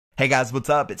Hey guys, what's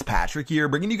up? It's Patrick here,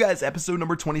 bringing you guys episode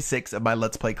number 26 of my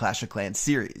Let's Play Clash of Clans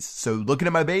series. So looking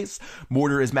at my base,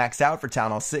 Mortar is maxed out for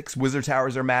Town Hall 6, Wizard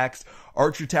Towers are maxed,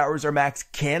 Archer Towers are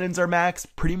maxed, Cannons are maxed,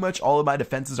 pretty much all of my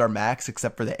defenses are maxed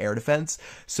except for the air defense.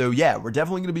 So yeah, we're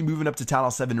definitely going to be moving up to Town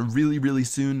Hall 7 really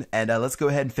soon, and let's go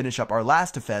ahead and finish up our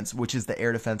last defense, which is the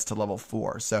air defense to level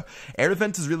 4. So air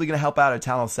defense is really going to help out at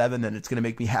Town Hall 7, and it's going to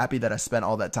make me happy that I spent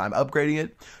all that time upgrading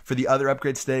it. For the other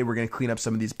upgrades today, we're going to clean up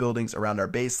some of these buildings around our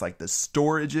base, like the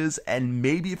storages, and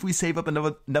maybe if we save up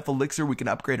enough elixir, we can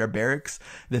upgrade our barracks.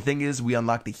 The thing is, we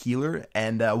unlock the healer,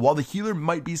 and while the healer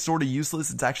might be sort of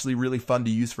useless, it's actually really fun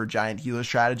to use for giant healer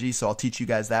strategy, so I'll teach you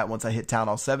guys that once I hit Town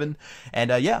Hall 7.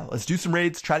 And yeah, let's do some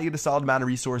raids, try to get a solid amount of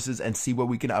resources, and see what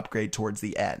we can upgrade towards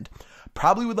the end.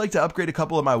 Probably would like to upgrade a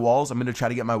couple of my walls. I'm going to try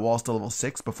to get my walls to level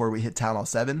 6 before we hit Town Hall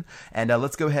 7. And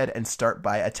let's go ahead and start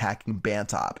by attacking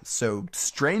Bantop. So,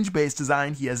 strange base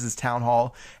design. He has his Town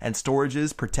Hall and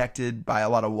storages protected by a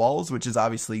lot of walls, which is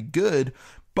obviously good,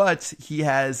 but he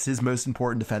has his most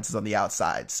important defenses on the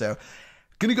outside. So,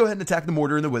 gonna go ahead and attack the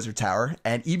mortar in the wizard tower,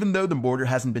 and even though the mortar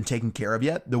hasn't been taken care of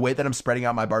yet, the way that I'm spreading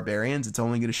out my barbarians, it's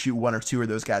only gonna shoot one or two of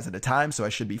those guys at a time, so I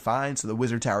should be fine. So the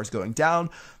wizard tower is going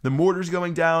down, the mortar's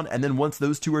going down, and then once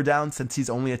those two are down, since he's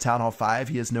only a Town Hall 5,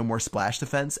 he has no more splash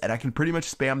defense, and I can pretty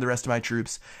much spam the rest of my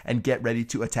troops and get ready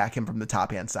to attack him from the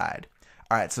top hand side.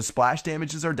 Alright, so splash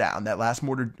damages are down. That last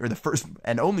mortar, or the first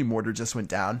and only mortar, just went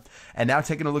down. And now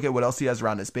taking a look at what else he has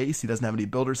around his base. He doesn't have any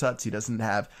builder's huts. He doesn't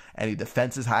have any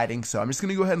defenses hiding. So I'm just going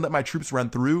to go ahead and let my troops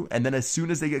run through. And then as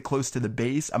soon as they get close to the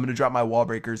base, I'm going to drop my wall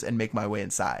breakers and make my way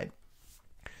inside.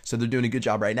 So they're doing a good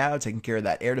job right now, taking care of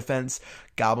that air defense.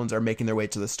 Goblins are making their way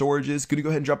to the storages. Gonna go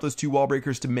ahead and drop those two wall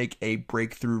breakers to make a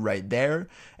breakthrough right there.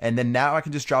 And then now I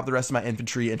can just drop the rest of my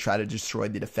infantry and try to destroy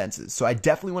the defenses. So I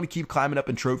definitely want to keep climbing up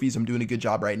in trophies. I'm doing a good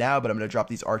job right now, but I'm going to drop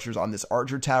these archers on this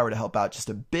archer tower to help out just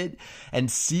a bit. And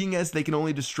seeing as they can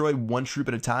only destroy one troop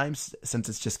at a time, since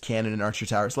it's just cannon and archer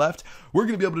towers left, we're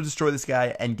going to be able to destroy this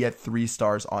guy and get 3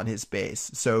 stars on his base.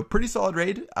 So pretty solid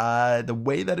raid. The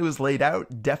way that it was laid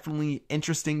out, definitely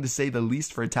interesting to say the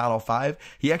least for a Town Hall 5.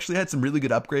 He actually had some really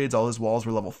good upgrades. All his walls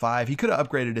were level 5. He could have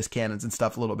upgraded his cannons and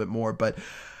stuff a little bit more, but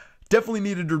definitely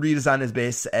needed to redesign his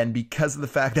base, and because of the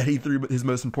fact that he threw his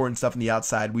most important stuff on the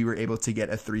outside, we were able to get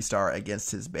a 3-star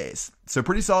against his base. So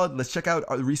pretty solid. Let's check out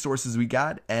the resources we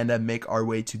got and make our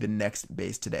way to the next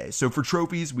base today. So for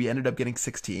trophies, we ended up getting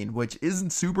 16, which isn't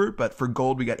super, but for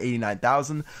gold, we got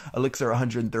 89,000, elixir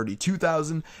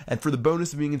 132,000, and for the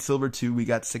bonus of being in silver too, we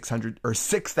got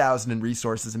 6,000 in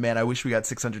resources. And man, I wish we got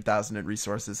 600,000 in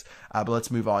resources, but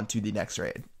let's move on to the next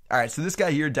raid. Alright, so this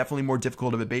guy here, definitely more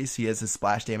difficult of a base. He has his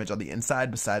splash damage on the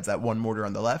inside besides that one mortar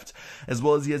on the left, as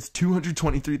well as he has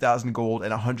 223,000 gold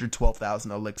and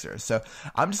 112,000 elixir. So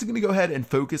I'm just going to go ahead and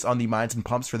focus on the mines and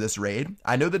pumps for this raid.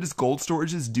 I know that his gold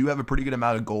storages do have a pretty good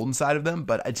amount of gold inside of them,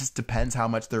 but it just depends how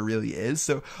much there really is.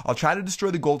 So I'll try to destroy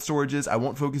the gold storages. I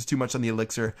won't focus too much on the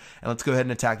elixir, and let's go ahead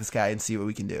and attack this guy and see what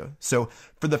we can do. So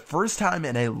for the first time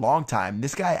in a long time,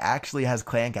 this guy actually has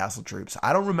clan castle troops.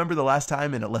 I don't remember the last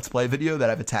time in a Let's Play video that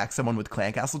I've attacked someone with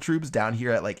clan castle troops down here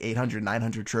at like 800,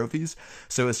 900 trophies.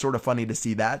 So it's sort of funny to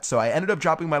see that. So I ended up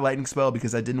dropping my lightning spell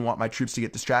because I didn't want my troops to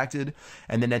get distracted.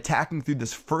 And then attacking through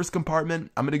this first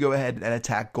compartment, I'm going to go ahead and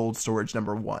attack gold storage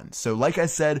number 1. So like I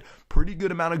said, pretty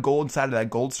good amount of gold inside of that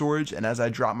gold storage. And as I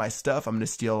drop my stuff, I'm going to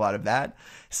steal a lot of that.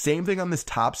 Same thing on this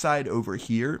top side over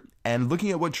here. And looking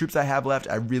at what troops I have left,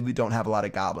 I really don't have a lot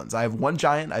of goblins. I have one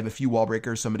giant, I have a few wall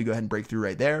breakers, so I'm going to go ahead and break through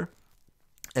right there.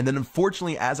 And then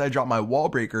unfortunately, as I dropped my wall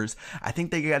breakers, I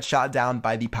think they got shot down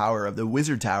by the power of the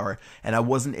wizard tower, and I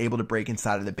wasn't able to break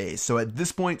inside of the base. So at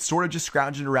this point, sort of just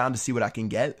scrounging around to see what I can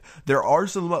get. There are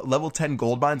some level 10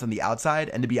 gold mines on the outside,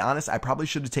 and to be honest, I probably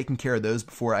should have taken care of those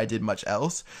before I did much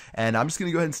else. And I'm just going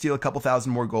to go ahead and steal a couple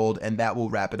thousand more gold, and that will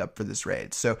wrap it up for this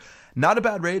raid. So not a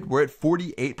bad raid. We're at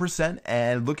 48%,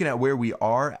 and looking at where we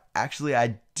are, actually,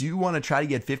 I do want to try to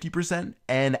get 50%.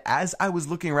 And as I was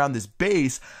looking around this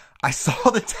base, I saw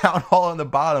the town hall on the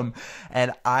bottom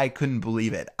and I couldn't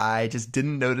believe it. I just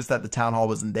didn't notice that the town hall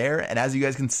wasn't there. And as you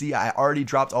guys can see, I already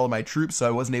dropped all of my troops, so I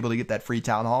wasn't able to get that free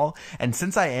town hall. And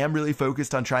since I am really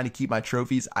focused on trying to keep my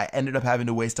trophies, I ended up having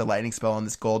to waste a lightning spell on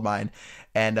this gold mine.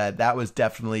 And that was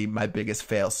definitely my biggest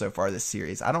fail so far this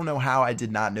series. I don't know how I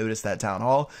did not notice that town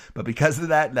hall, but because of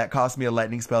that, that cost me a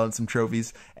lightning spell and some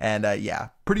trophies. And yeah,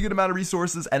 pretty good amount of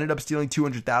resources, ended up stealing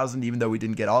 200,000 even though we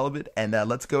didn't get all of it. And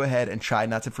let's go ahead and try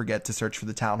not to forget to search for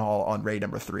the town hall on raid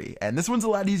number 3. And this one's a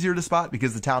lot easier to spot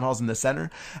because the town hall's in the center,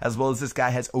 as well as this guy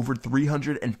has over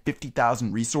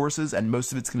 350,000 resources, and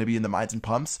most of it's going to be in the mines and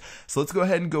pumps. So let's go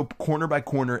ahead and go corner by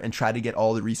corner and try to get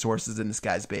all the resources in this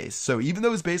guy's base. So even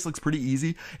though his base looks pretty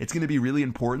easy, it's going to be really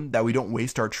important that we don't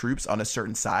waste our troops on a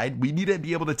certain side. We need to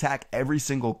be able to attack every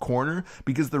single corner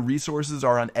because the resources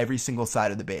are on every single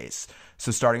side of the base.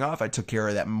 So starting off, I took care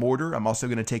of that mortar. I'm also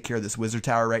going to take care of this wizard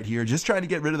tower right here, just trying to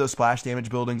get rid of those splash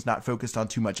damage buildings, not focused on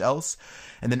too much else.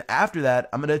 And then after that,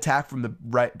 I'm going to attack from the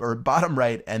right or bottom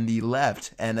right and the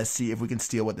left, and let's see if we can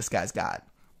steal what this guy's got.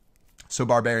 So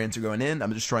barbarians are going in,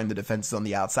 I'm destroying the defenses on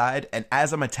the outside, and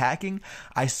as I'm attacking,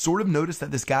 I sort of noticed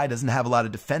that this guy doesn't have a lot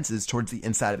of defenses towards the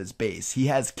inside of his base. He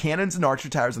has cannons and archer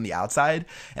towers on the outside,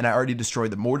 and I already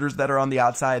destroyed the mortars that are on the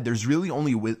outside. There's really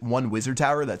only one wizard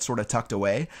tower that's sort of tucked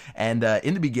away, and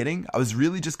in the beginning, I was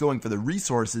really just going for the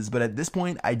resources, but at this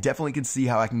point, I definitely can see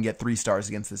how I can get 3 stars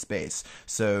against this base.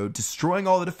 So destroying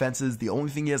all the defenses, the only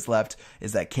thing he has left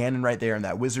is that cannon right there and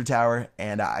that wizard tower,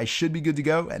 and I should be good to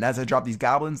go, and as I drop these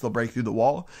goblins, they'll break through the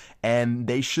wall, and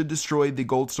they should destroy the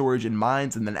gold storage and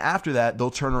mines, and then after that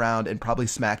they'll turn around and probably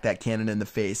smack that cannon in the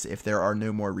face if there are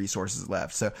no more resources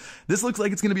left. So this looks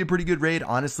like it's going to be a pretty good raid.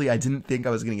 Honestly, I didn't think I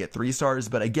was going to get 3 stars,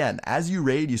 but again, as you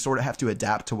raid, you sort of have to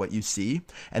adapt to what you see.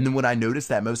 And then when I noticed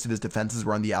that most of his defenses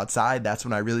were on the outside, that's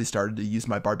when I really started to use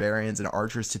my barbarians and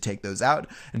archers to take those out,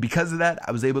 and because of that,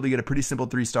 I was able to get a pretty simple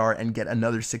 3-star and get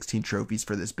another 16 trophies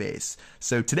for this base.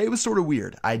 So today was sort of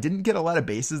weird. I didn't get a lot of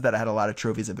bases that had a lot of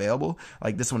trophies available.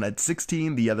 Like this one had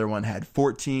 16, the other one had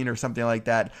 14 or something like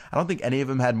that. I don't think any of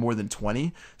them had more than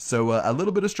 20. So a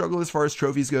little bit of struggle as far as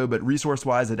trophies go, but resource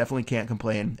wise, I definitely can't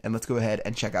complain. And let's go ahead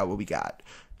and check out what we got.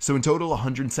 So in total,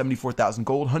 174,000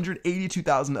 gold,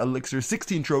 182,000 elixir,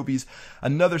 16 trophies,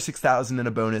 another 6,000 in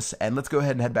a bonus. And let's go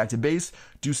ahead and head back to base,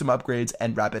 do some upgrades,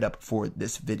 and wrap it up for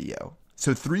this video.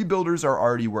 So 3 builders are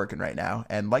already working right now,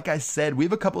 and like I said, we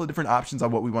have a couple of different options on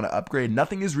what we want to upgrade.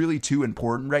 Nothing is really too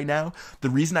important right now. The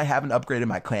reason I haven't upgraded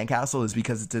my clan castle is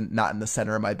because it's not in the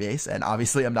center of my base, and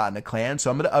obviously I'm not in a clan, so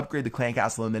I'm going to upgrade the clan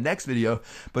castle in the next video.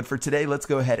 But for today, let's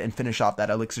go ahead and finish off that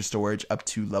elixir storage up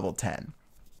to level 10.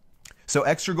 So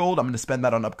extra gold, I'm going to spend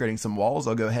that on upgrading some walls.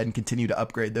 I'll go ahead and continue to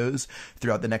upgrade those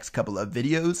throughout the next couple of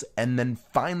videos. And then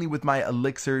finally with my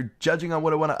elixir, judging on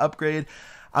what I want to upgrade,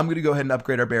 I'm going to go ahead and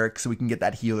upgrade our barracks so we can get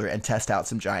that healer and test out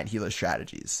some giant healer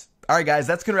strategies. Alright guys,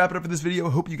 that's going to wrap it up for this video.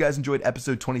 Hope you guys enjoyed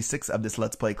episode 26 of this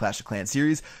Let's Play Clash of Clans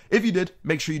series. If you did,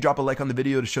 make sure you drop a like on the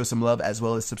video to show some love, as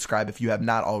well as subscribe if you have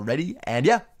not already. And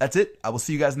yeah, that's it. I will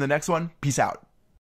see you guys in the next one. Peace out.